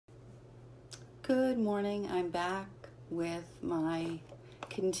Good morning. I'm back with my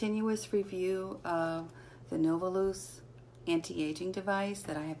continuous review of the Novolus anti-aging device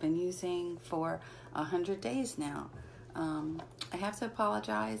that I have been using for 100 days now. I have to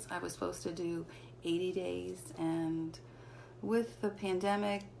apologize. I was supposed to do 80 days, and with the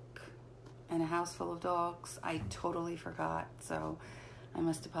pandemic and a house full of dogs, I totally forgot. So I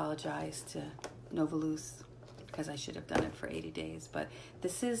must apologize to Novolus because I should have done it for 80 days. But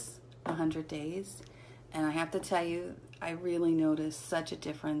this is 100 days, and I have to tell you, I really noticed such a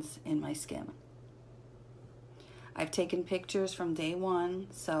difference in my skin. I've taken pictures from day one,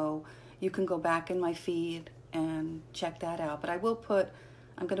 so you can go back in my feed and check that out. But I'm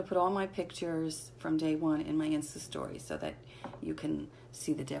going to put all my pictures from day one in my Insta story so that you can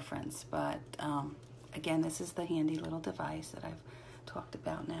see the difference. But again, this is the handy little device that I've talked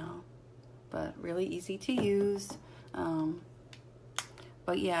about now, but really easy to use.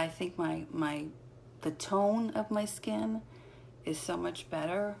 But yeah, I think the tone of my skin is so much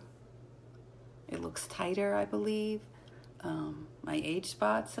better. It looks tighter, I believe. My age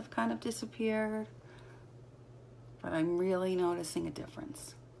spots have kind of disappeared, but I'm really noticing a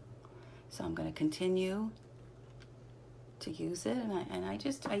difference. So I'm going to continue to use it, and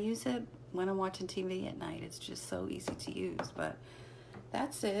I use it when I'm watching TV at night. It's just so easy to use. But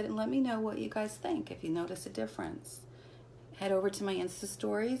that's it, and let me know what you guys think if you notice a difference. Head over to my Insta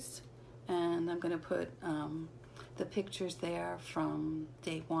stories, and I'm going to put the pictures there from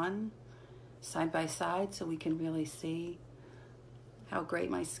day one side by side so we can really see how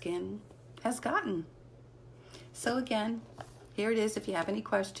great my skin has gotten. So again, here it is. If you have any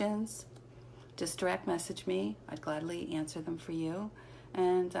questions, just direct message me. I'd gladly answer them for you.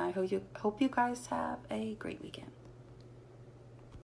 And I hope you guys have a great weekend.